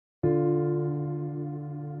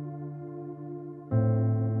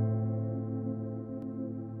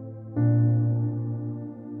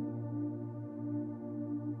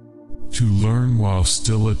while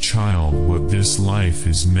still a child what this life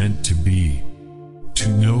is meant to be. To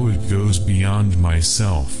know it goes beyond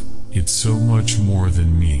myself, it's so much more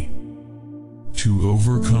than me. To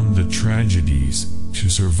overcome the tragedies, to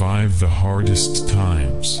survive the hardest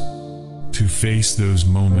times, to face those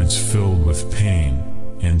moments filled with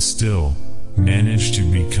pain, and still manage to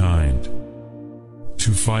be kind.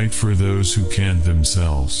 To fight for those who can't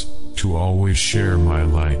themselves, to always share my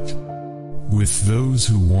light with those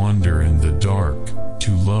who wander in the dark,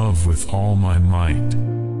 to love with all my might.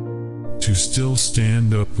 To still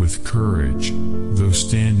stand up with courage, though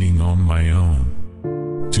standing on my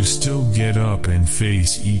own. To still get up and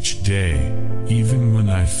face each day, even when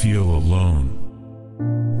I feel alone.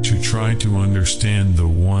 To try to understand the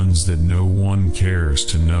ones that no one cares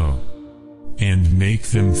to know, and make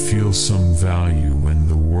them feel some value when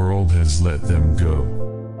the world has let them go.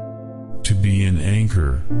 To be an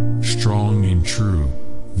anchor, strong and true,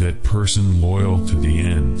 that person loyal to the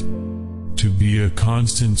end. To be a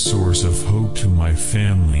constant source of hope to my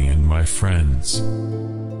family and my friends.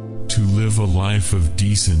 To live a life of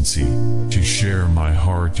decency, to share my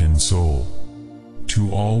heart and soul.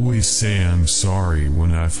 To always say I'm sorry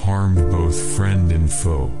when I've harmed both friend and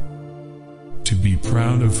foe. To be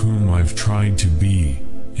proud of whom I've tried to be,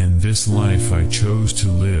 and this life I chose to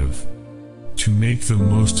live. To make the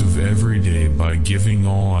most of every day by giving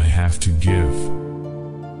all I have to give.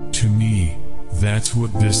 To me, that's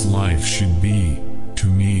what this life should be. To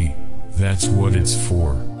me, that's what it's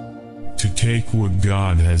for. To take what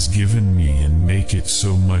God has given me and make it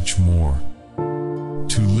so much more.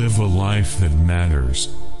 To live a life that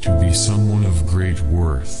matters, to be someone of great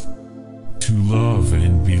worth. To love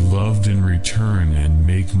and be loved in return and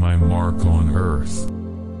make my mark on earth.